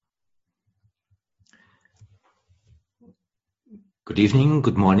Good evening,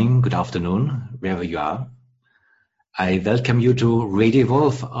 good morning, good afternoon, wherever you are. I welcome you to Radio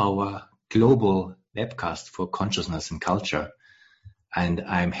Evolve, our global webcast for consciousness and culture. And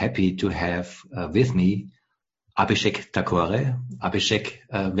I'm happy to have with me Abhishek Thakore. Abhishek,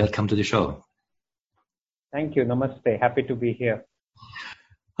 welcome to the show. Thank you. Namaste. Happy to be here.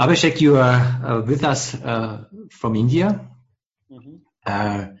 Abhishek, you are with us from India.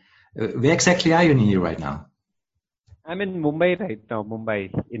 Mm-hmm. Where exactly are you in India right now? I'm in Mumbai right now,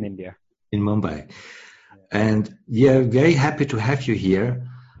 Mumbai in India. In Mumbai. And we are very happy to have you here.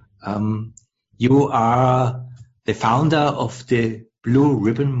 You are the founder of the Blue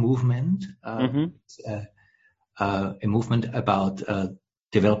Ribbon Movement, a movement about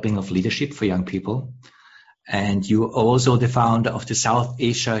developing of leadership for young people. And you are also the founder of the South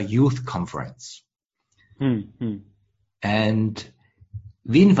Asia Youth Conference. Mm-hmm. And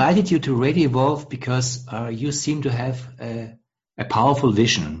we invited you to Radio Evolve because you seem to have a powerful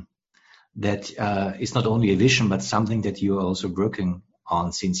vision that is not only a vision, but something that you are also working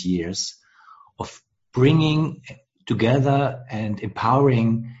on since years, of bringing together and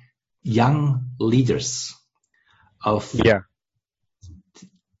empowering young leaders of the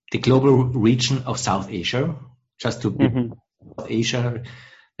global region of South Asia. Just to be South Asia,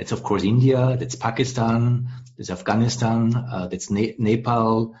 that's of course India, that's Pakistan, that's Afghanistan, that's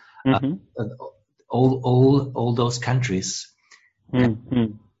Nepal, all those countries.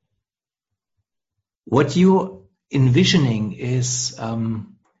 Mm-hmm. What you envisioning is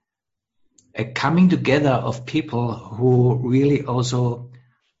a coming together of people who really also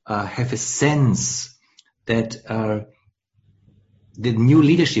have a sense that the new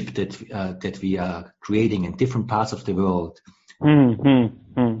leadership that we are creating in different parts of the world,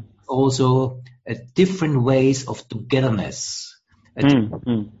 also different ways of togetherness,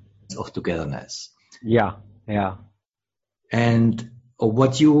 of togetherness. Yeah. And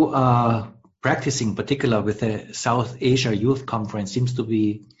what you are practicing, particular with the South Asia Youth Conference, seems to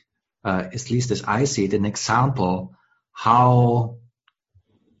be, at least as I see it, an example how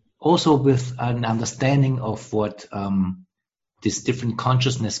also with an understanding of what this different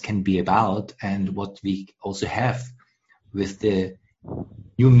consciousness can be about, and what we also have with the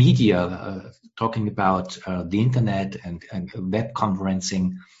new media, talking about the internet and web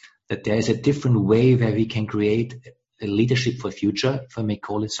conferencing, that there is a different way where we can create a leadership for future, if I may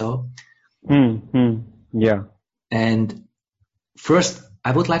call it so. Yeah. And first,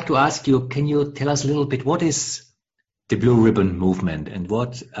 I would like to ask you, can you tell us a little bit, what is the Blue Ribbon Movement and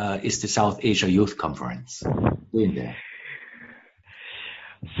what is the South Asia Youth Conference doing there?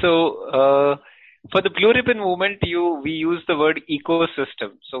 So, for the Blue Ribbon Movement, we use the word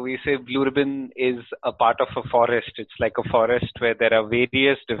ecosystem. So we say Blue Ribbon is a part of a forest. It's like a forest where there are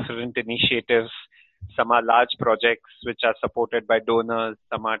various different initiatives. Some are large projects which are supported by donors.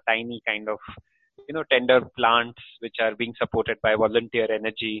 Some are tiny kind of, tender plants which are being supported by volunteer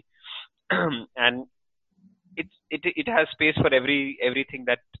energy. And it has space for everything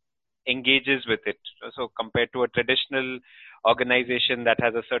that engages with it. So compared to a traditional organization that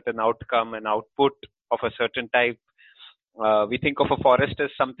has a certain outcome and output of a certain type, we think of a forest as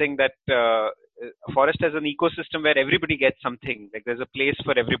something that a forest as an ecosystem where everybody gets something. Like there's a place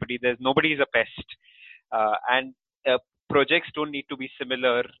for everybody. Nobody is a pest, and projects don't need to be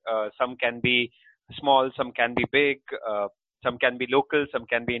similar. Some can be small, some can be big, some can be local, some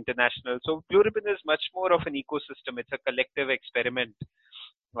can be international. So Blue Ribbon is much more of an ecosystem. It's a collective experiment.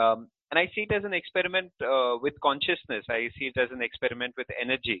 And I see it as an experiment with consciousness. I see it as an experiment with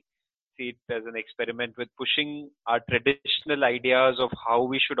energy. I see it as an experiment with pushing our traditional ideas of how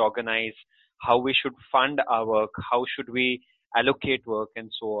we should organize, how we should fund our work, how should we allocate work,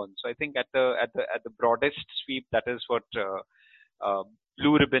 and so on. So I think at the broadest sweep, that is what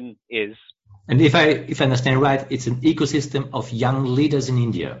Blue Ribbon is. And if I understand right, it's an ecosystem of young leaders in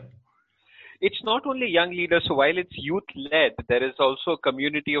India. It's not only young leaders. So while it's youth-led, there is also a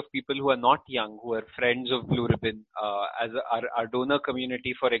community of people who are not young, who are friends of Blue Ribbon. As our donor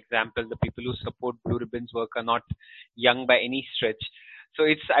community, for example, the people who support Blue Ribbon's work are not young by any stretch. So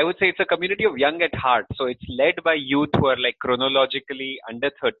I would say it's a community of young at heart. So it's led by youth who are like chronologically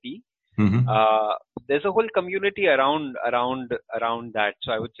under 30. There's a whole community around that.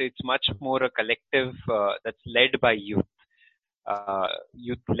 So I would say it's much more a collective that's led by youth.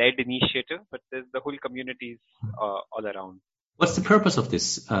 Youth-led initiative, but there's the whole communities all around. What's the purpose of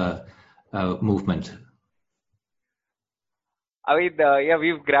this movement? I mean,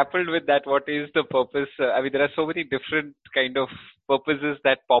 we've grappled with that. What is the purpose? There are so many different kind of purposes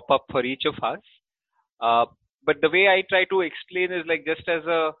that pop up for each of us. But the way I try to explain is like just as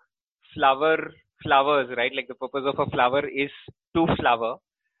a flower flowers, right? Like the purpose of a flower is to flower.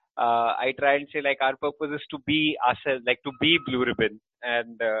 I try and say like our purpose is to be ourselves, like to be Blue Ribbon,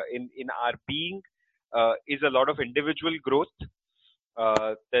 and in our being is a lot of individual growth.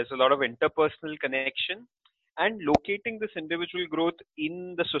 There's a lot of interpersonal connection and locating this individual growth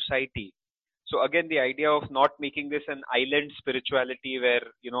in the society. So again, the idea of not making this an island spirituality where,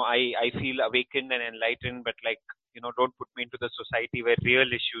 I feel awakened and enlightened, but like, don't put me into the society where real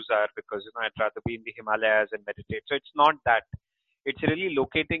issues are because, I'd rather be in the Himalayas and meditate. So it's not that. It's really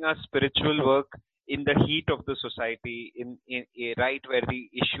locating our spiritual work in the heat of the society, in right where the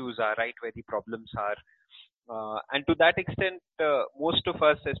issues are, right where the problems are. And to that extent, most of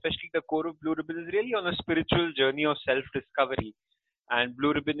us, especially the core of Blue Ribbon, is really on a spiritual journey of self-discovery. And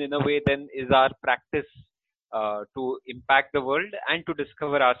Blue Ribbon, in a way, then is our practice to impact the world and to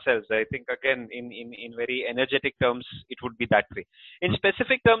discover ourselves. I think, again, in very energetic terms, it would be that way. In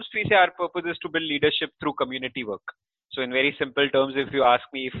specific terms, we say our purpose is to build leadership through community work. So in very simple terms, if you ask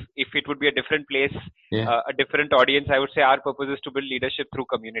me if it would be a different place, a different audience, I would say our purpose is to build leadership through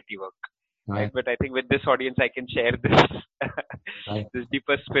community work. Right. But I think with this audience, I can share this this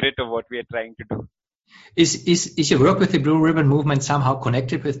deeper spirit of what we are trying to do. Is your work with the Blue Ribbon Movement somehow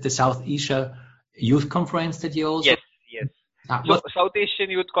connected with the South Asia Youth Conference that you also? Yes. So South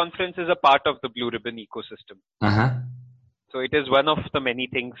Asian Youth Conference is a part of the Blue Ribbon ecosystem. So it is one of the many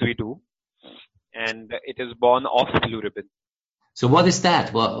things we do, and it is born of Blue Ribbon. So what is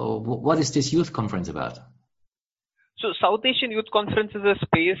that? What is this youth conference about? So South Asian Youth Conference is a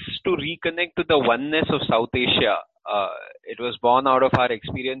space to reconnect to the oneness of South Asia. It was born out of our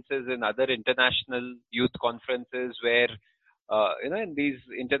experiences in other international youth conferences where, in these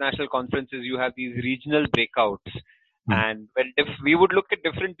international conferences, you have these regional breakouts. And if we would look at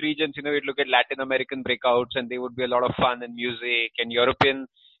different regions, we'd look at Latin American breakouts and they would be a lot of fun and music, and European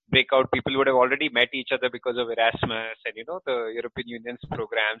breakout, people would have already met each other because of Erasmus and, the European Union's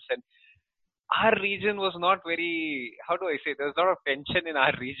programs. And our region was not very, how do I say, there was a lot of tension in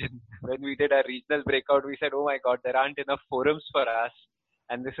our region. When we did our regional breakout, we said, oh my God, there aren't enough forums for us.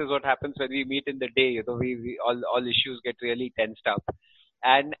 And this is what happens when we meet in the day, we all issues get really tensed up.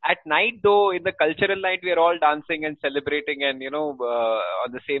 And at night though, in the cultural night, we are all dancing and celebrating and,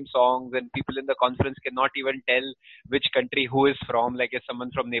 on the same songs, and people in the conference cannot even tell which country who is from, like if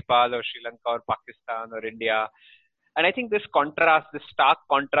someone from Nepal or Sri Lanka or Pakistan or India. And I think this contrast, this stark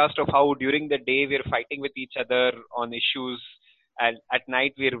contrast of how during the day we're fighting with each other on issues, and at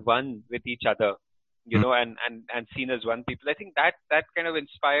night we're one with each other, and seen as one people. I think that kind of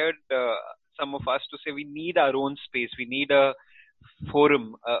inspired some of us to say we need our own space. We need a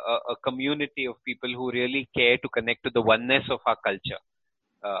forum, a community of people who really care to connect to the oneness of our culture,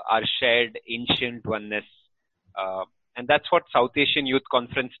 our shared ancient oneness. And that's what South Asian Youth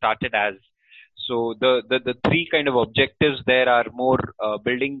Conference started as. So the three kind of objectives there are more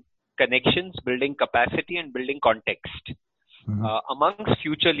building connections, building capacity, and building context amongst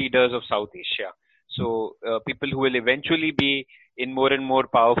future leaders of South Asia. So people who will eventually be in more and more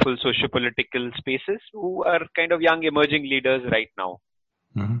powerful socio-political spaces, who are kind of young emerging leaders right now.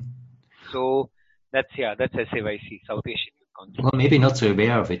 So that's SAYC, South Asian Youth Conference. Well, maybe not so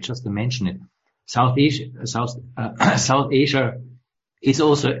aware of it, just to mention it. South Asia is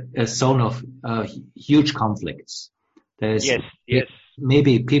also a zone of huge conflicts. Yes.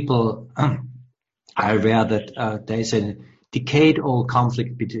 Maybe people are aware that there is a decade-old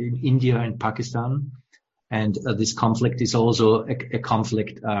conflict between India and Pakistan, and this conflict is also a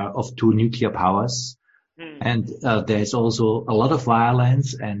conflict of two nuclear powers. And there is also a lot of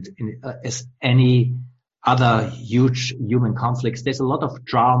violence, and as any other huge human conflicts, there's a lot of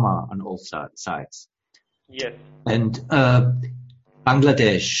drama on all sides. Yes. And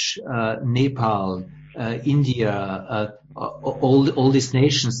Bangladesh, Nepal, India, all these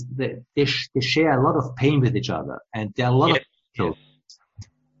nations, they share a lot of pain with each other, and there are a lot of people.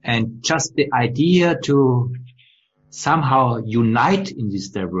 And just the idea to somehow unite in this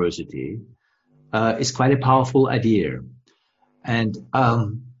diversity is quite a powerful idea. And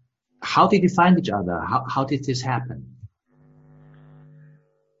how did you find each other? How did this happen?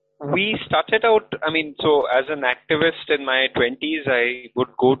 We started out, so as an activist in my 20s, I would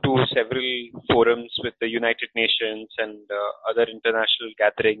go to several forums with the United Nations and other international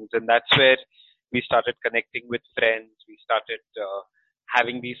gatherings. And that's where we started connecting with friends. We started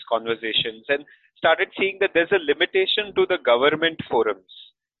having these conversations and started seeing that there's a limitation to the government forums.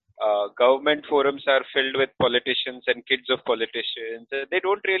 Government forums are filled with politicians and kids of politicians. They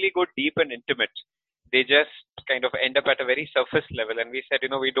don't really go deep and intimate. They just kind of end up at a very surface level. And we said,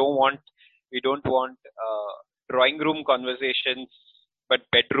 we don't want drawing room conversations, but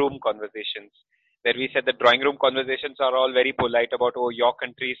bedroom conversations. where we said the drawing room conversations are all very polite about, oh, your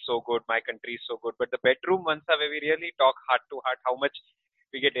country is so good, my country is so good. But the bedroom ones are where we really talk heart to heart, how much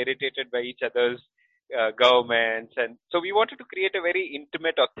we get irritated by each other's governments. And so we wanted to create a very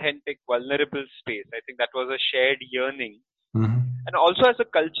intimate, authentic, vulnerable space. I think that was a shared yearning. Mm-hmm. And also as a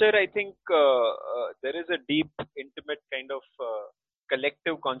culture, I think there is a deep, intimate kind of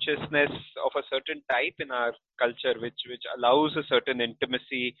collective consciousness of a certain type in our culture, which allows a certain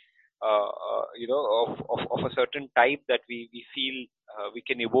intimacy, of a certain type that we feel we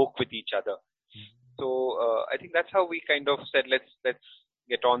can evoke with each other. So I think that's how we kind of said, let's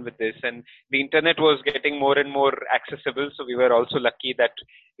get on with this. And the internet was getting more and more accessible, so we were also lucky that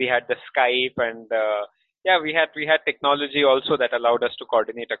we had the Skype and we had technology also that allowed us to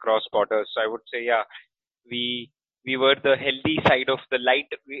coordinate across borders. So I would say, we were the healthy side of the light.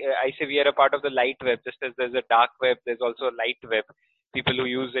 I say we are a part of the light web. Just as there's a dark web, there's also a light web. People who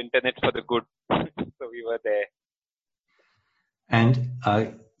use internet for the good. So we were there. And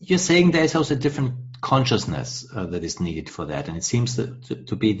you're saying there's also a different consciousness that is needed for that. And it seems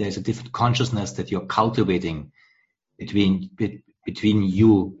to be there's a different consciousness that you're cultivating between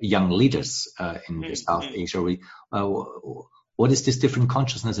you young leaders in the South Asia. What is this different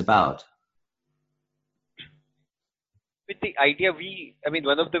consciousness about? With the idea,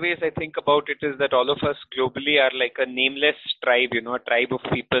 one of the ways I think about it is that all of us globally are like a nameless tribe, a tribe of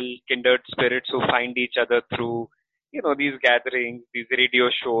people, kindred spirits who find each other through, these gatherings, these radio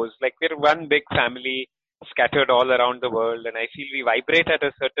shows. Like we're one big family scattered all around the world, and I feel we vibrate at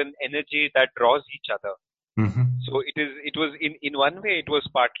a certain energy that draws each other. Mm-hmm. So it was in one way, it was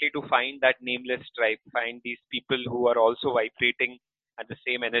partly to find that nameless tribe, find these people who are also vibrating at the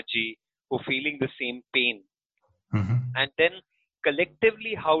same energy, who are feeling the same pain. Mm-hmm. And then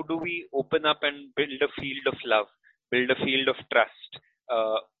collectively, how do we open up and build a field of love, build a field of trust,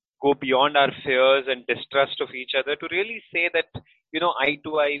 go beyond our fears and distrust of each other to really say that, eye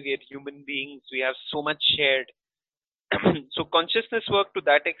to eye, we are human beings, we have so much shared. So consciousness work to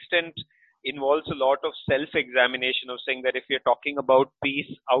that extent involves a lot of self-examination of saying that if we are talking about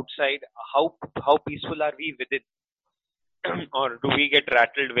peace outside, how peaceful are we within? Or do we get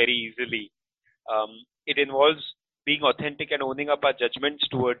rattled very easily? It involves being authentic and owning up our judgments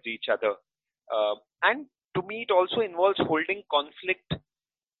towards each other. And to me, it also involves holding conflict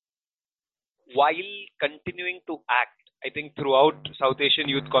while continuing to act. I think throughout South Asian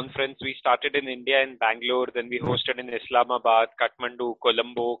Youth Conference, we started in India in Bangalore, then we hosted in Islamabad, Kathmandu,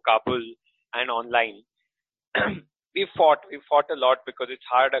 Colombo, Kabul, and online. We fought a lot because it's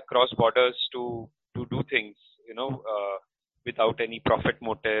hard across borders to do things, without any profit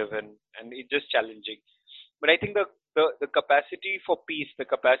motive, and it's just challenging. But I think the capacity for peace, the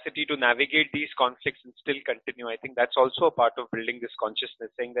capacity to navigate these conflicts and still continue, I think that's also a part of building this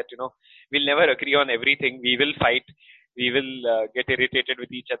consciousness, saying that, we'll never agree on everything. We will fight. We will get irritated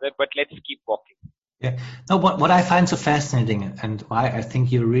with each other, but let's keep walking. Yeah. No, what I find so fascinating and why I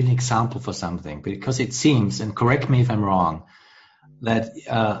think you're really an example for something, because it seems, and correct me if I'm wrong, that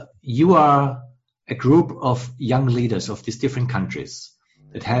you are a group of young leaders of these different countries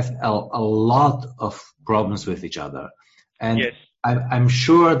that have a lot of problems with each other. And yes. I'm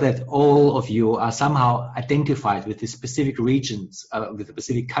sure that all of you are somehow identified with the specific regions, with the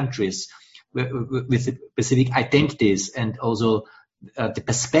specific countries, with the specific identities, and also the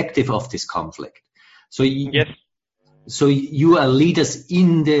perspective of this conflict. So yes. So you are leaders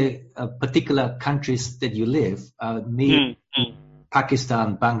in the particular countries that you live, maybe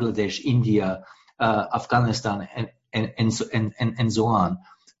Pakistan, Bangladesh, India, Afghanistan, and so on.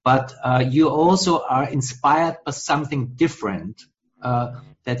 But you also are inspired by something different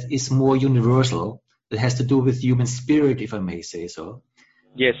that is more universal, that has to do with human spirit, if I may say so.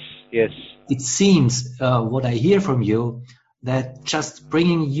 Yes, yes. It seems, what I hear from you, that just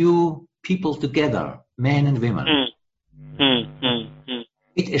bringing you people together, men and women,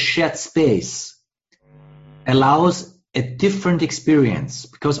 with a shared space allows a different experience,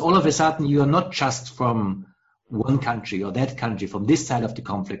 because all of a sudden you are not just from one country or that country, from this side of the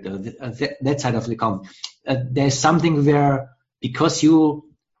conflict or that side of the conflict. There's something where, because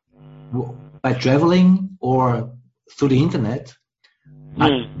you, by traveling or through the internet,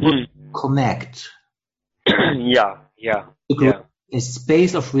 connect. Yeah. A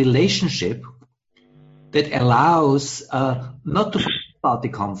space of relationship that allows not to forget about the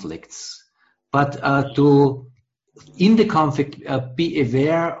conflicts, but to, in the conflict, be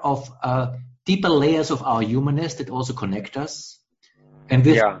aware of deeper layers of our humanness that also connect us. And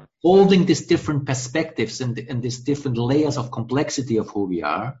with holding these different perspectives and these different layers of complexity of who we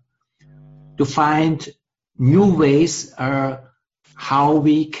are, to find new ways how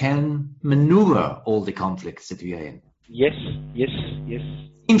we can maneuver all the conflicts that we are in. Yes. It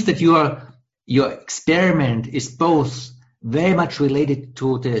seems that your experiment is both very much related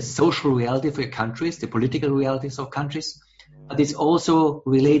to the social reality of your countries, the political realities of countries, but it's also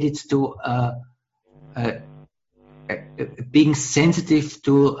related to being sensitive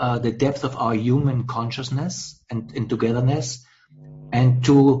to the depth of our human consciousness and togetherness, and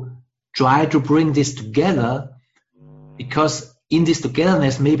to try to bring this together, because in this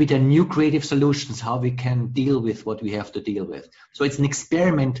togetherness, maybe there are new creative solutions how we can deal with what we have to deal with. So it's an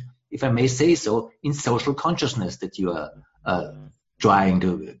experiment, if I may say so, in social consciousness that you are trying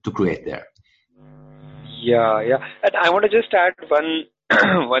to create there. Yeah. And I want to just add one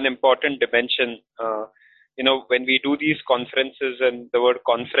one important dimension. When we do these conferences, and the word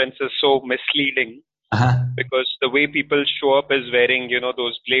conference is so misleading, because the way people show up is wearing,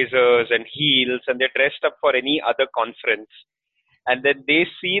 those blazers and heels, and they're dressed up for any other conference. And then they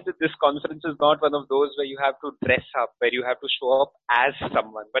see that this conference is not one of those where you have to dress up, where you have to show up as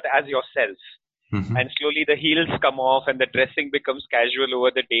someone, but as yourself. Mm-hmm. And slowly the heels come off and the dressing becomes casual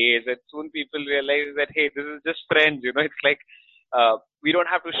over the days. And soon people realize that, hey, this is just friends. It's like we don't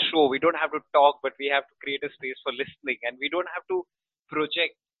have to show, we don't have to talk, but we have to create a space for listening. And we don't have to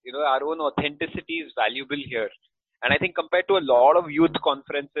project. Our own authenticity is valuable here. And I think compared to a lot of youth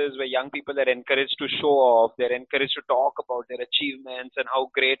conferences where young people are encouraged to show off, they're encouraged to talk about their achievements and how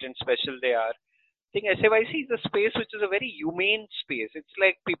great and special they are, I think SAYC is a space which is a very humane space. It's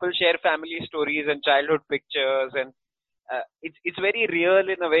like people share family stories and childhood pictures, and it's very real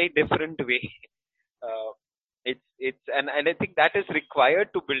in a very different way. And I think that is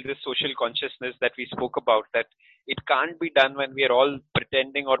required to build this social consciousness that we spoke about, that it can't be done when we are all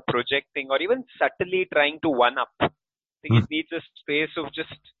pretending or projecting or even subtly trying to one up. I think it needs a space of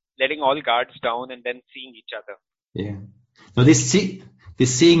just letting all guards down and then seeing each other. Yeah. So this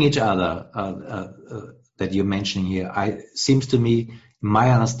seeing each other that you're mentioning here, seems to me, in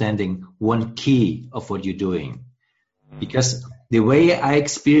my understanding, one key of what you're doing. Because the way I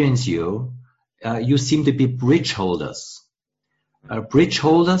experience you, you seem to be bridge holders. Bridge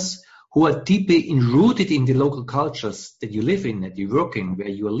holders who are deeply rooted in the local cultures that you live in, that you work in, where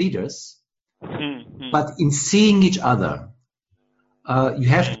you are leaders. Mm-hmm. But in seeing each other, you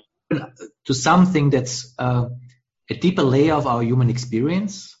have to something that's a deeper layer of our human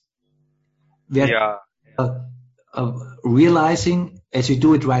experience. Realizing, as we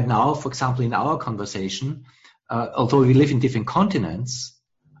do it right now, for example, in our conversation, although we live in different continents,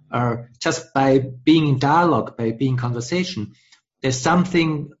 just by being in dialogue, by being in conversation, there's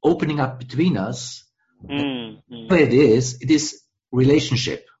something opening up between us. Mm-hmm. Where it is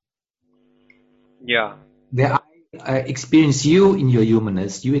relationship. Yeah. Where I experience you in your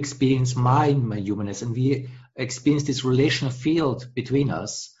humanness, you experience my humanness, and we experience this relational field between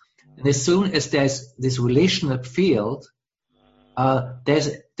us. And as soon as there's this relational field, there's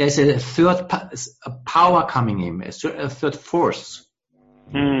a third power coming in, a third force.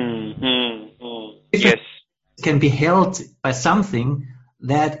 Yes. Can be held by something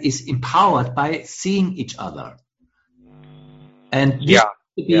that is empowered by seeing each other. And this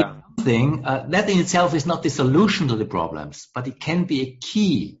could be something that in itself is not the solution to the problems, but it can be a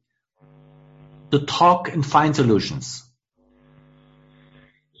key to talk and find solutions.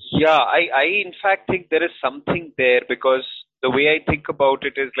 Yeah, I in fact think there is something there, because the way I think about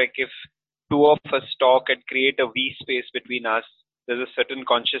it is like if two of us talk and create a V space between us, there's a certain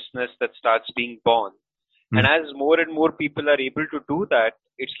consciousness that starts being born. And as more and more people are able to do that,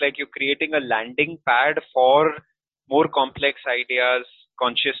 it's like you're creating a landing pad for more complex ideas,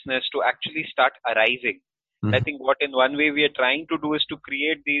 consciousness to actually start arising. I think what in one way we are trying to do is to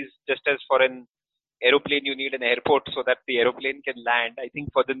create these, just as for an aeroplane you need an airport so that the aeroplane can land. I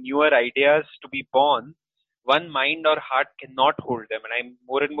think for the newer ideas to be born, one mind or heart cannot hold them. And I'm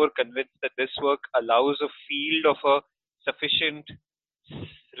more and more convinced that this work allows a field of a sufficient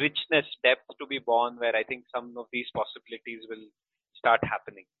richness, depth to be born, where I think some of these possibilities will start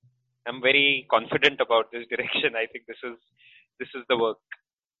happening. I'm very confident about this direction. I think this is the work.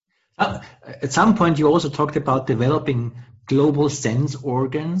 At some point, you also talked about developing global sense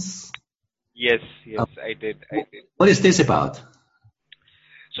organs. Yes, I did. What is this about?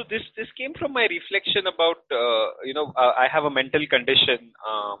 So this came from my reflection about I have a mental condition.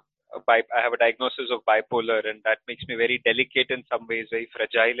 I have a diagnosis of bipolar, and that makes me very delicate in some ways, very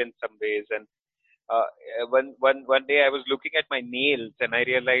fragile in some ways. And one day I was looking at my nails, and I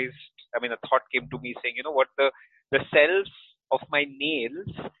realized, a thought came to me saying, what the cells of my nails,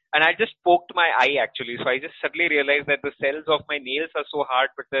 and I just poked my eye actually. So I just suddenly realized that the cells of my nails are so hard,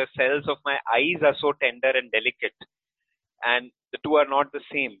 but the cells of my eyes are so tender and delicate. and the two are not the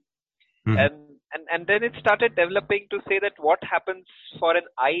same. And then it started developing to say that what happens for an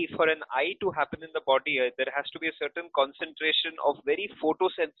eye to happen in the body, there has to be a certain concentration of very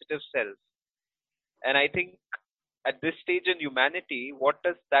photosensitive cells. And I think at this stage in humanity, what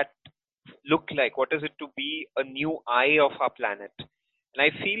does that look like? What is it to be a new eye of our planet? And I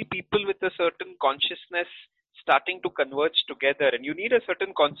feel people with a certain consciousness starting to converge together, and you need a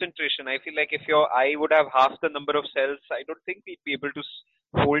certain concentration. I feel like if your eye would have half the number of cells, I don't think we'd be able to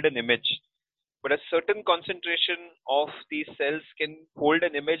hold an image. But a certain concentration of these cells can hold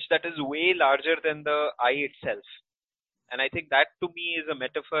an image that is way larger than the eye itself. And I think that to me is a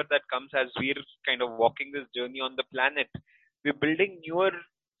metaphor that comes as we're kind of walking this journey on the planet. We're building newer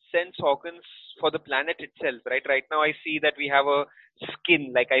sense organs for the planet itself, right? Right now I see that we have a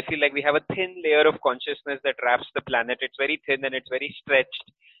skin, like I feel like we have a thin layer of consciousness that wraps the planet. It's very thin and it's very stretched.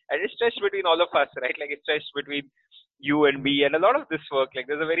 And it's stretched between all of us, right? Like it's stretched between you and me and a lot of this work. Like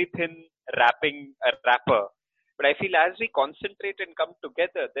there's a very thin wrapper. But I feel as we concentrate and come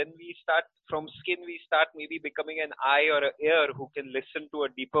together, then we start from skin, we start maybe becoming an eye or an ear who can listen to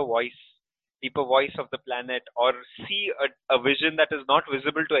a deeper voice of the planet, or see a vision that is not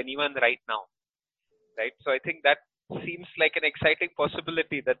visible to anyone right now. Right? So I think that seems like an exciting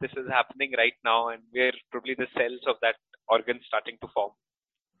possibility that this is happening right now, and we're probably the cells of that organ starting to form.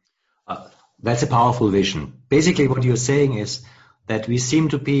 That's a powerful vision. Basically, what you're saying is that we seem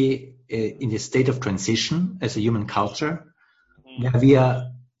to be in a state of transition as a human culture, where we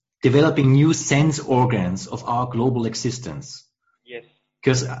are developing new sense organs of our global existence. Yes.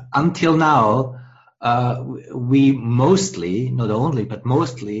 Because until now, we mostly, not only, but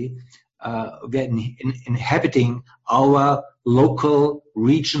mostly, we're inhabiting our local,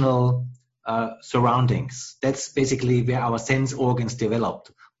 regional surroundings. That's basically where our sense organs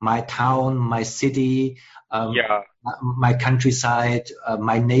developed. My town, my city, my countryside,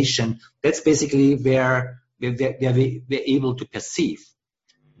 my nation. That's basically where we're able to perceive.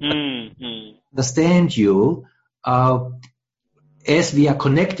 Understand you, as we are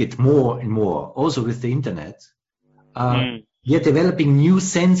connected more and more, also with the internet, we are developing new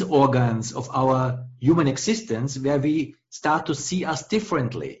sense organs of our human existence, where we start to see us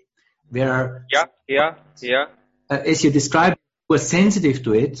differently. Where, as you described, we're sensitive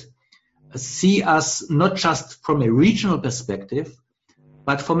to it, see us not just from a regional perspective,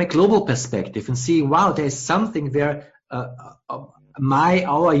 but from a global perspective, and see, wow, there's something where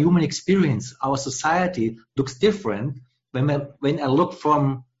our human experience, our society looks different when I look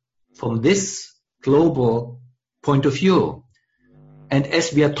from this global point of view. And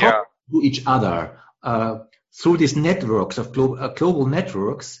as we are talking to each other through these networks of global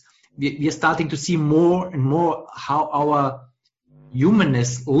networks, we are starting to see more and more how our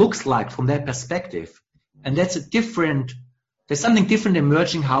humanness looks like from that perspective. And that's there's something different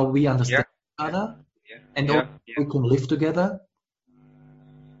emerging how we understand each other and we can live together.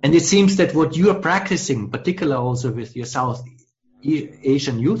 And it seems that what you are practicing, particularly also with your South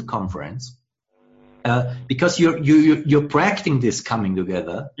Asian Youth Conference, because you're practicing this coming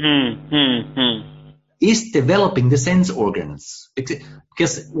together, is developing the sense organs.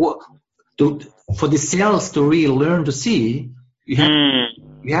 Because for the cells to really learn to see,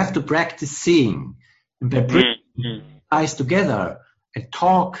 you have to practice seeing. And by bringing eyes together and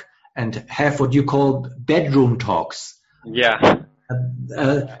talk and have what you call bedroom talks.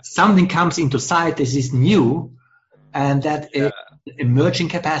 Something comes into sight. This is new, and that emerging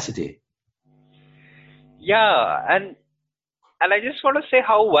capacity. And I just want to say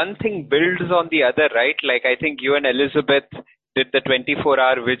how one thing builds on the other, right? Like I think you and Elizabeth did the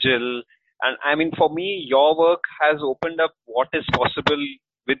 24-hour vigil, and I mean, for me, your work has opened up what is possible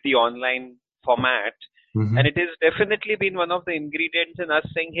with the online format. And it has definitely been one of the ingredients in us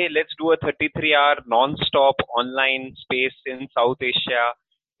saying, hey, let's do a 33-hour non-stop online space in South Asia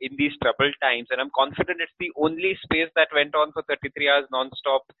in these troubled times. And I'm confident it's the only space that went on for 33 hours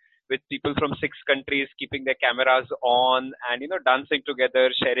non-stop, with people from 6 countries keeping their cameras on and, dancing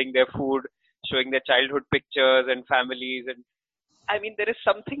together, sharing their food, showing their childhood pictures and families. And I mean, there is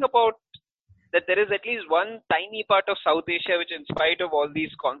something about that there is at least one tiny part of South Asia which, in spite of all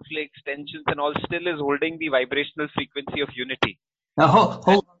these conflicts, tensions and all, still is holding the vibrational frequency of unity. Now,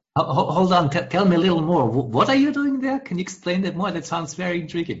 hold on. Tell me a little more. What are you doing there? Can you explain that more? That sounds very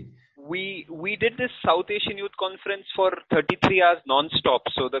intriguing. We did this South Asian Youth Conference for 33 hours non-stop.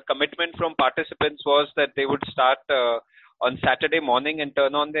 So the commitment from participants was that they would start on Saturday morning and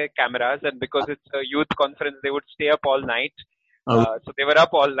turn on their cameras. And because it's a youth conference, they would stay up all night. So they were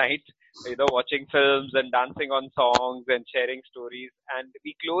up all night, watching films and dancing on songs and sharing stories. And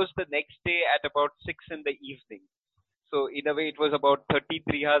we closed the next day at about 6 in the evening. So in a way, it was about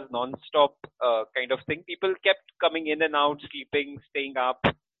 33 hours non-stop kind of thing. People kept coming in and out, sleeping, staying up.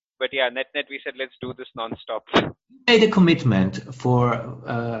 But yeah, net, we said, let's do this non-stop. Made a commitment for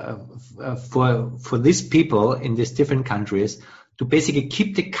these people in these different countries to basically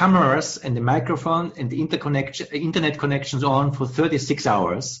keep the cameras and the microphone and the internet connections on for 36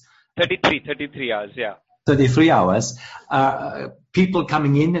 hours. 33 hours, yeah. 33 hours. People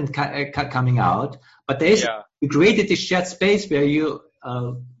coming in and coming out. But there's, you created this shared space where you,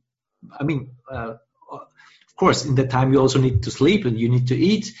 of course, in that time you also need to sleep and you need to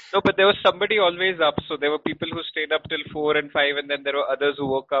eat. No, but there was somebody always up. So there were people who stayed up till 4 and 5, and then there were others who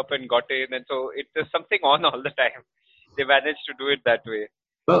woke up and got in. And so there's something on all the time. They managed to do it that way.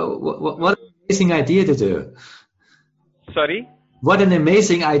 Well, what an amazing idea to do. Sorry? What an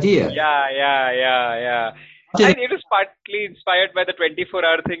amazing idea. Yeah. And it was partly inspired by the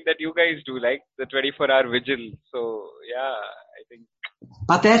 24-hour thing that you guys do, like the 24-hour vigil. So, yeah, I think.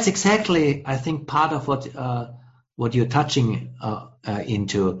 But that's exactly, I think, part of what you're touching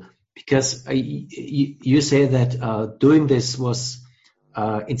into, because you say that doing this was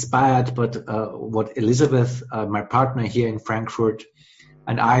inspired, but what Elizabeth, my partner here in Frankfurt,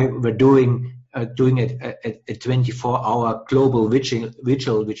 and I were doing a 24-hour global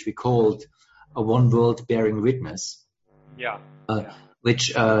vigil, which we called a One World Bearing Witness. Yeah.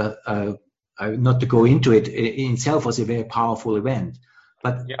 Which, not to go into it, in itself was a very powerful event.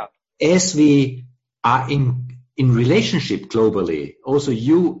 But as we are in relationship globally, also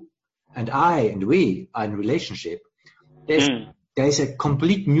you and I and we are in relationship, there is a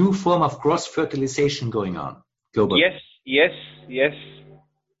complete new form of cross-fertilization going on globally. Yes.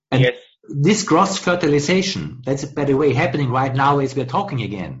 And this cross-fertilization, that's, by the way, happening right now as we're talking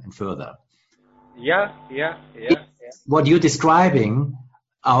again and further. Yeah. What you're describing,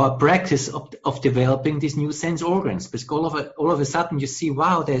 our practice of developing these new sense organs, because all of a sudden you see,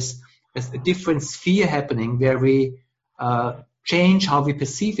 wow, there's a different sphere happening where we change how we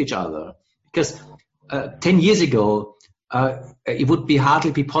perceive each other. Because 10 years ago, it would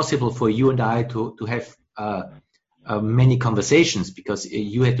hardly be possible for you and I to have many conversations, because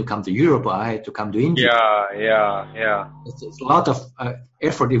you had to come to Europe or I had to come to India. Yeah. It's a lot of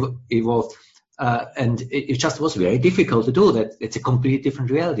effort involved. And it just was very difficult to do that. It's a completely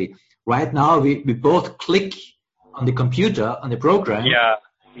different reality. Right now, we both click on the computer, on the program.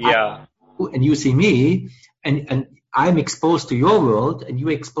 Yeah. And you see me, and I'm exposed to your world, and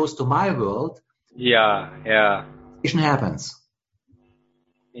you're exposed to my world. Yeah. It happens.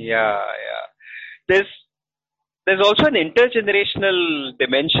 Yeah. There's also an intergenerational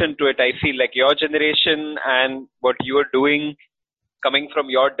dimension to it. I feel like your generation and what you are doing, coming from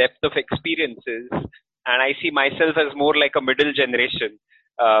your depth of experiences, and I see myself as more like a middle generation,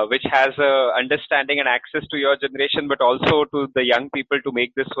 which has understanding and access to your generation, but also to the young people to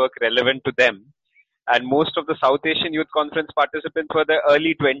make this work relevant to them. And most of the South Asian Youth Conference participants were the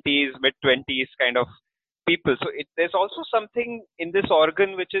early 20s, mid 20s kind of people. So there's also something in this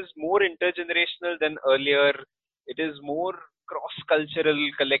organ which is more intergenerational than earlier. It is more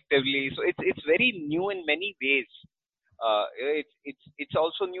cross-cultural collectively. So it's very new in many ways. It's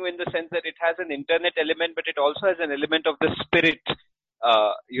also new in the sense that it has an internet element, but it also has an element of the spirit.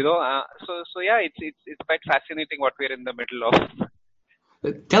 So yeah, it's quite fascinating what we're in the middle of.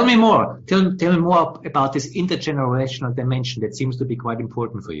 Tell me more. Tell me more about this intergenerational dimension that seems to be quite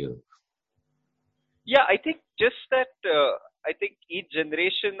important for you. Yeah, I think just that. I think each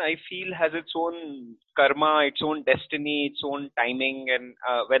generation, I feel, has its own karma, its own destiny, its own timing. And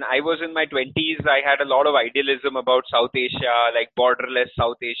when I was in my 20s, I had a lot of idealism about South Asia, like borderless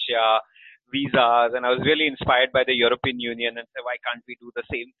South Asia, visas, and I was really inspired by the European Union and said, why can't we do the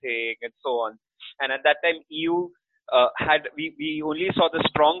same thing, and so on. And at that time, EU we only saw the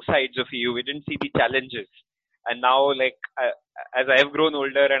strong sides of EU. We didn't see the challenges. And now, as I have grown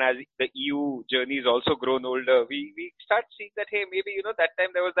older and as the EU journey has also grown older, we start seeing that, hey, maybe, that time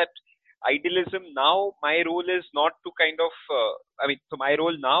there was that idealism. Now my role is not to so my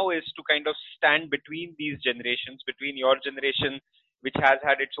role now is to kind of stand between these generations, between your generation, which has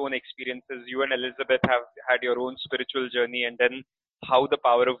had its own experiences. You and Elizabeth have had your own spiritual journey, and then how the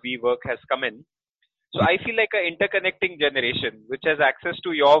power of we work has come in. So I feel like an interconnecting generation, which has access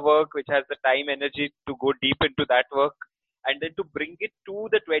to your work, which has the time, energy to go deep into that work, and then to bring it to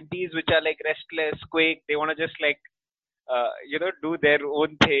the 20s, which are like restless, quick. They want to just do their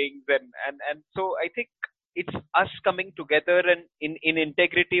own things. And so I think it's us coming together and in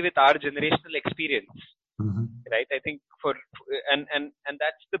integrity with our generational experience. Mm-hmm. Right? I think and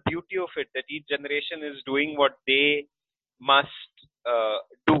that's the beauty of it, that each generation is doing what they must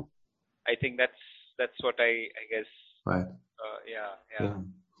do. I think that's what I guess Right. Yeah.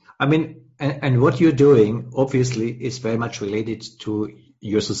 I mean, and what you're doing obviously is very much related to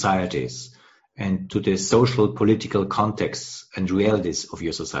your societies and to the social, political contexts and realities of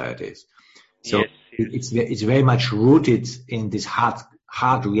your societies. So Yes. it's very much rooted in this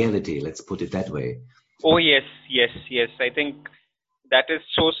hard reality. Let's put it that way. Oh, yes. I think that is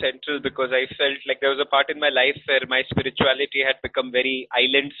so central because I felt like there was a part in my life where my spirituality had become very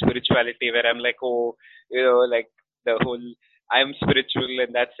island spirituality, where I'm like, oh, like the whole I'm spiritual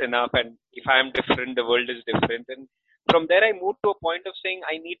and that's enough. And if I'm different, the world is different. And from there, I moved to a point of saying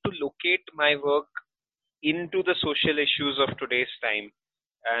I need to locate my work into the social issues of today's time.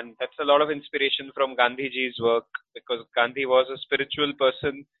 And that's a lot of inspiration from Gandhiji's work, because Gandhi was a spiritual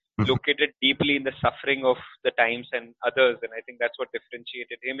person located deeply in the suffering of the times and others. And I think that's what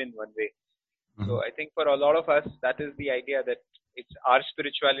differentiated him in one way. So I think for a lot of us, that is the idea, that it's our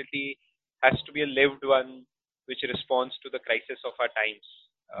spirituality has to be a lived one which responds to the crisis of our times.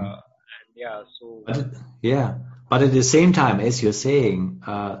 But at the same time, as you're saying,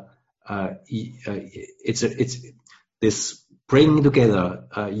 it's this bringing together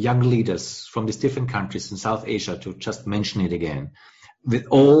young leaders from these different countries in South Asia, to just mention it again, with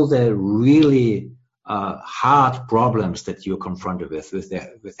all the really hard problems that you're confronted with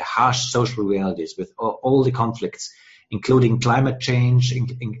the harsh social realities, with all the conflicts, including climate change,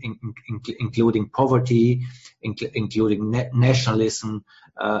 including poverty, including nationalism,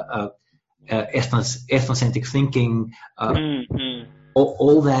 ethnocentric thinking,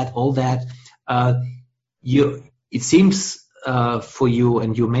 all that. It seems for you,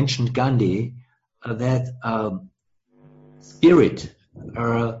 and you mentioned Gandhi, that spirit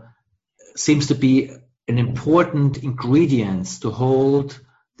seems to be an important ingredient to hold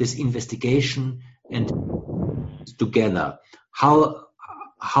this investigation and together. How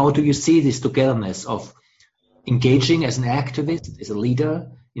do you see this togetherness of engaging as an activist, as a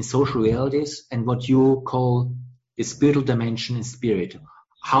leader in social realities, and what you call the spiritual dimension in spirit?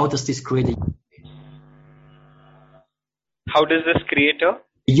 How does this create How does this create a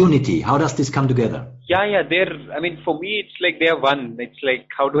unity? How does this come together? Yeah. For me, it's like they're one. It's like,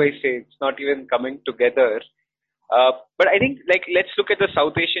 how do I say? It's not even coming together. But I think, like, let's look at the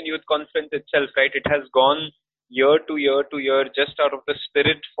South Asian Youth Conference itself, right? It has gone year to year to year, just out of the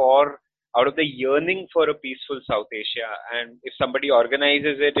out of the yearning for a peaceful South Asia. And if somebody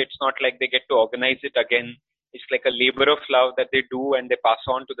organizes it, it's not like they get to organize it again. It's like a labor of love that they do, and they pass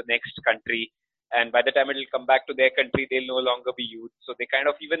on to the next country. And by the time it will come back to their country, they'll no longer be youth. So they kind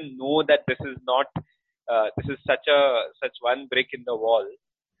of even know that this is not, this is such one brick in the wall.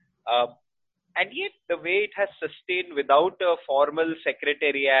 And yet the way it has sustained without a formal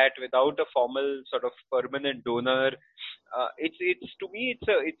secretariat, without a formal sort of permanent donor, it's to me,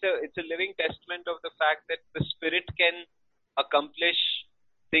 it's a living testament of the fact that the spirit can accomplish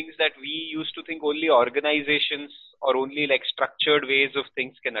things that we used to think only organizations or only like structured ways of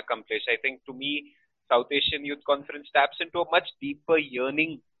things can accomplish. I think, to me, South Asian Youth Conference taps into a much deeper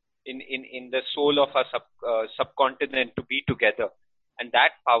yearning in the soul of our subcontinent to be together, and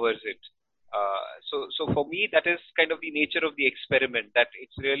that powers it. So for me, that is kind of the nature of the experiment, that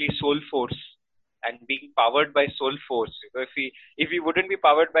it's really soul force and being powered by soul force. If we wouldn't be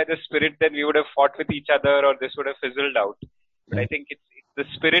powered by the spirit, then we would have fought with each other, or this would have fizzled out. But I think it's the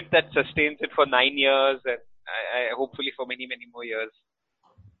spirit that sustains it for 9 years, and I hopefully for many, many more years.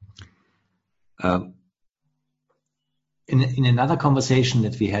 In another conversation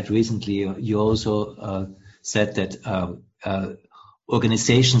that we had recently, you also said that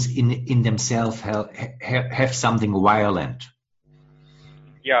organizations in themselves have something violent.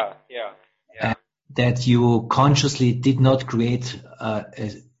 Yeah. That you consciously did not create a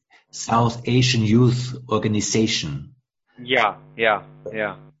South Asian youth organization. Yeah.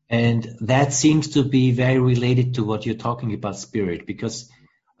 And that seems to be very related to what you're talking about, spirit, because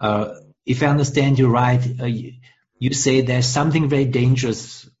if I understand you right, you say there's something very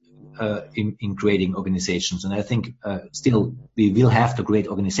dangerous in creating organizations, and I think still we will have to create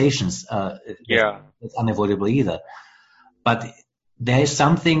organizations. That's unavoidable either. But there is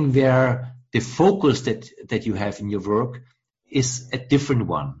something where the focus that you have in your work is a different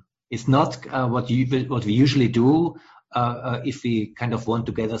one. It's not what we usually do if we kind of want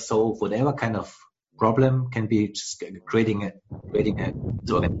together solve whatever kind of problem, can be just creating a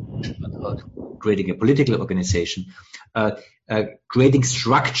political organization, creating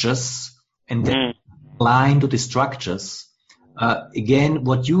structures and then align to the structures. Again,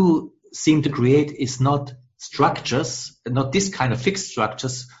 what you seem to create is not structures, not this kind of fixed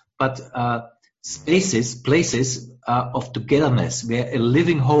structures, but places of togetherness, where a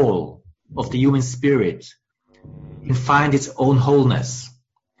living whole of the human spirit can find its own wholeness.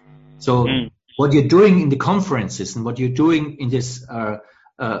 So what you're doing in the conferences and what you're doing in this,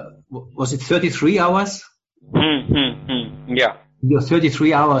 was it 33 hours? Yeah. Your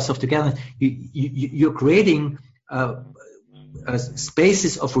 33 hours of togetherness, you're creating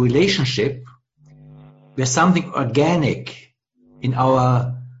spaces of relationship where something organic in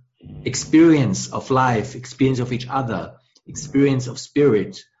our experience of life, experience of each other, experience of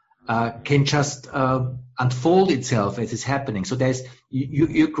spirit, can just unfold itself as it's happening. So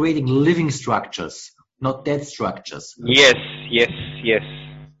you're creating living structures, not dead structures. Yes.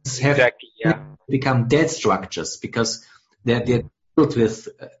 Exactly. Yeah. Become dead structures because they're built with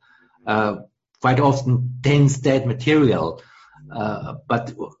quite often dense dead material.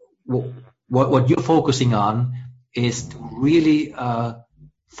 But what you're focusing on is to really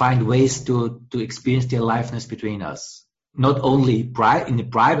find ways to experience the aliveness between us, not only in a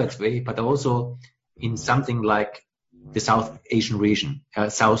private way, but also in something like the South Asian region.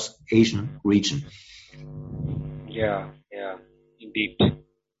 Yeah, indeed.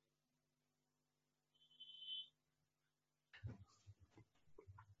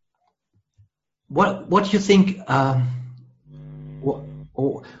 What do you think?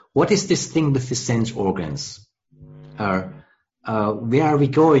 What is this thing with the sense organs? Where are we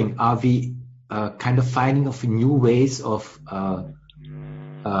going? Are we kind of finding of new ways of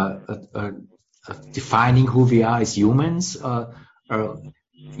defining who we are as humans?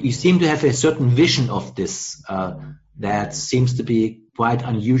 You seem to have a certain vision of this that seems to be quite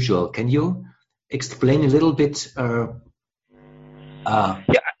unusual. Can you explain a little bit?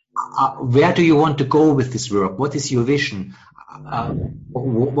 Where do you want to go with this work? What is your vision?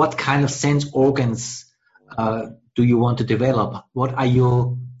 What kind of sense organs do you want to develop? What are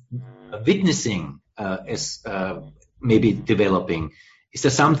you witnessing as maybe developing? Is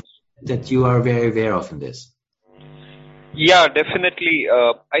there something that you are very aware of in this? Yeah, definitely.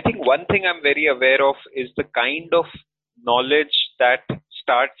 I think one thing I'm very aware of is the kind of knowledge that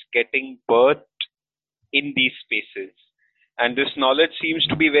starts getting birthed in these spaces. And this knowledge seems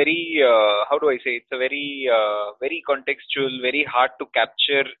to be very, how do I say, it's a very, very contextual, very hard to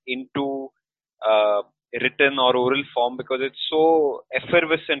capture into written or oral form because it's so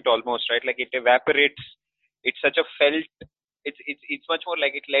effervescent almost, right? Like it evaporates. It's such a felt, it's much more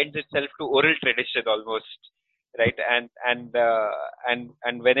like it lends itself to oral tradition almost, right? And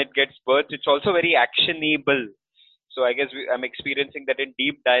when it gets birthed, it's also very actionable. So I guess I'm experiencing that in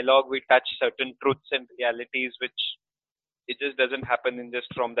deep dialogue, we touch certain truths and realities which it just doesn't happen in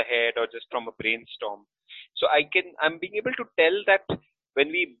just from the head or just from a brainstorm. So I'm being able to tell that when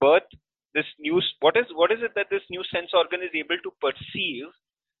we birth this new, what is it that this new sense organ is able to perceive?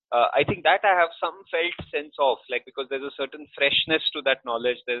 I think that I have some felt sense of, like, because there's a certain freshness to that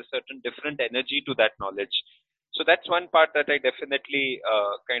knowledge, there's a certain different energy to that knowledge. So that's one part that I definitely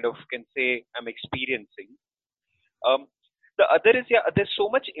kind of can say I'm experiencing. The other is, there's so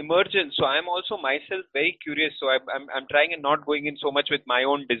much emergence. So I'm also myself very curious. So I'm trying and not going in so much with my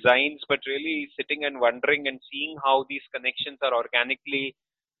own designs, but really sitting and wondering and seeing how these connections are organically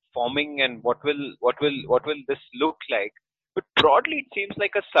forming and what will this look like. But broadly, it seems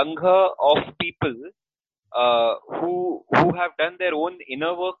like a sangha of people who have done their own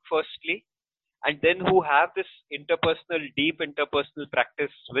inner work firstly, and then who have this deep interpersonal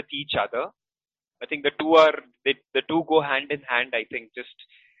practice with each other. I think the two go hand in hand. I think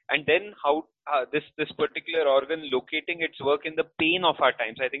and then how this particular organ locating its work in the pain of our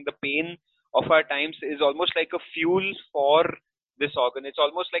times. I think the pain of our times is almost like a fuel for this organ. It's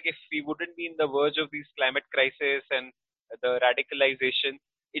almost like if we wouldn't be in the verge of these climate crisis and the radicalization,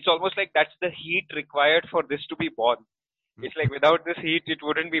 it's almost like that's the heat required for this to be born. It's like without this heat, it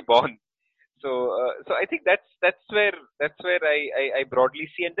wouldn't be born. So I think that's where I broadly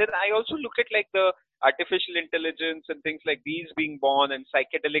see. And then I also look at like the artificial intelligence and things like these being born, and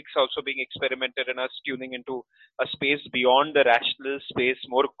psychedelics also being experimented, and us tuning into a space beyond the rational space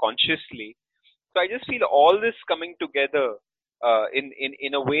more consciously. So I just feel all this coming together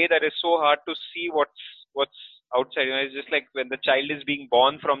in a way that is so hard to see what's outside. You know, it's just like when the child is being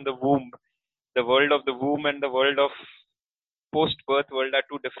born from the womb, the world of the womb and the world of post-birth world are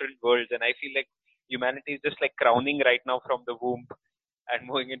two different worlds, and I feel like humanity is just like crowning right now from the womb and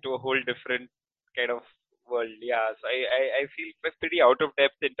moving into a whole different kind of world. Yeah, so I feel pretty out of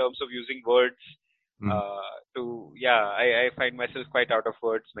depth in terms of using words. I find myself quite out of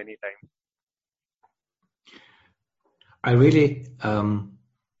words many times. I really, I'm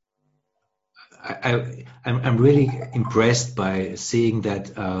really impressed by seeing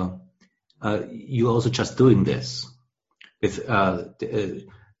that you also just doing this with the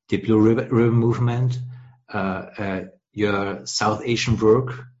Blue Ribbon movement. your South Asian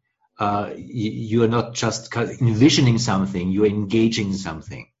work, you are not just envisioning something, you are engaging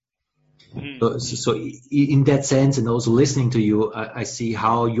something. So in that sense, and also listening to you, I see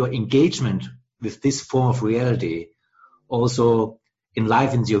how your engagement with this form of reality also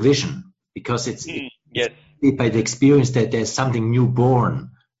enlivens your vision, because it's by the experience that there's something new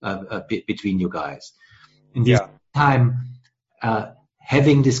born between you guys. In this time,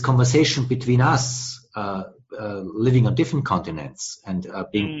 having this conversation between us, living on different continents and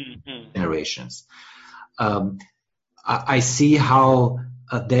being generations, I see how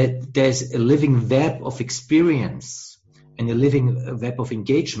there's a living web of experience and a living web of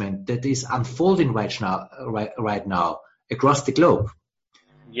engagement that is unfolding right now across the globe.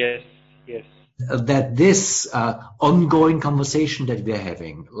 Yes. That this ongoing conversation that we're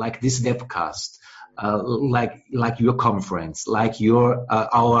having, like this webcast, like your conference, like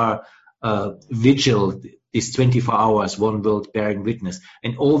our vigil, this 24 hours, one world bearing witness,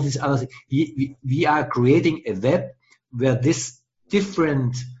 and all these other things, we are creating a web where this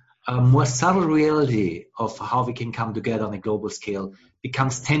different, more subtle reality of how we can come together on a global scale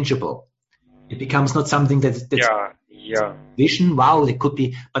becomes tangible. It becomes not something that's vision. Wow, it could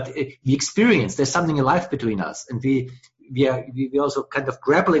be, but we experience. There's something alive between us, and we also kind of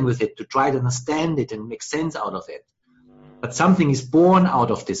grappling with it to try to understand it and make sense out of it. But something is born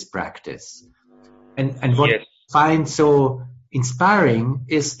out of this practice, and what I find so inspiring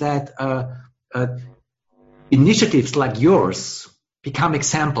is that initiatives like yours become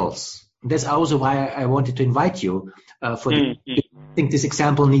examples. That's also why I wanted to invite you. I think this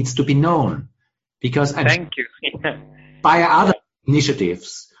example needs to be known, because thank you. By other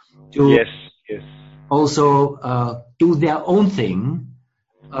initiatives to also do their own thing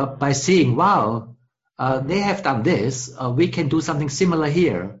by saying, wow, they have done this, we can do something similar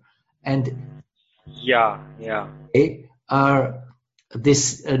here. And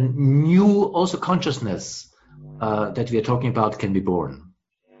this new also consciousness that we are talking about can be born.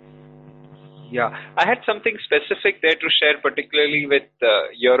 I had something specific there to share, particularly with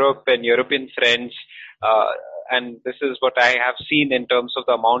Europe and European friends. And this is what I have seen in terms of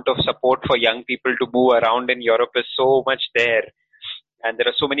the amount of support for young people to move around in Europe is so much there. And there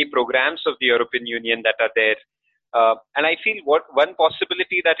are so many programs of the European Union that are there. And I feel one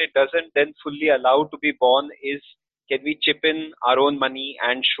possibility that it doesn't then fully allow to be born is, can we chip in our own money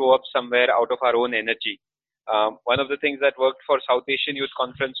and show up somewhere out of our own energy? One of the things that worked for South Asian Youth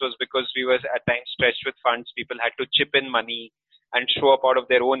Conference was because we were at times stretched with funds, people had to chip in money and show up out of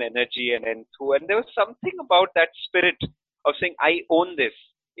their own energy and there was something about that spirit of saying, I own this.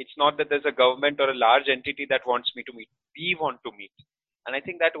 It's not that there's a government or a large entity that wants me to meet. We want to meet. And I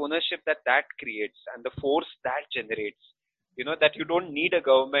think that ownership that creates and the force that generates, that you don't need a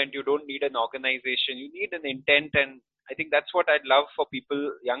government, you don't need an organization, you need an intent. And I think that's what I'd love for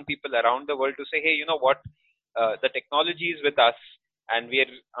people, young people around the world to say, hey, you know what? The technology is with us and we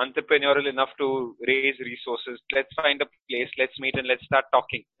are entrepreneurial enough to raise resources. Let's find a place, let's meet and let's start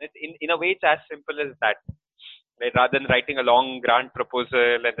talking. In a way, it's as simple as that. Right? Rather than writing a long grant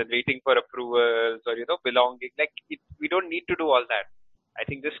proposal and then waiting for approvals or, belonging, we don't need to do all that. I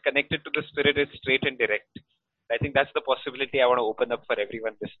think this connected to the spirit is straight and direct. I think that's the possibility I want to open up for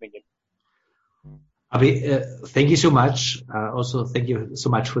everyone listening in. Abhi, thank you so much. Also, thank you so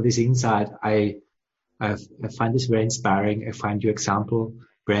much for this insight. I find this very inspiring. I find your example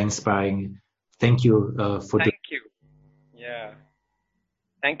very inspiring. Thank you for. Thank you. Yeah.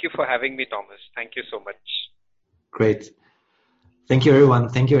 Thank you for having me, Thomas. Thank you so much. Great. Thank you, everyone.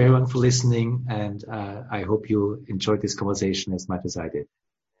 Thank you, everyone, for listening. And I hope you enjoyed this conversation as much as I did.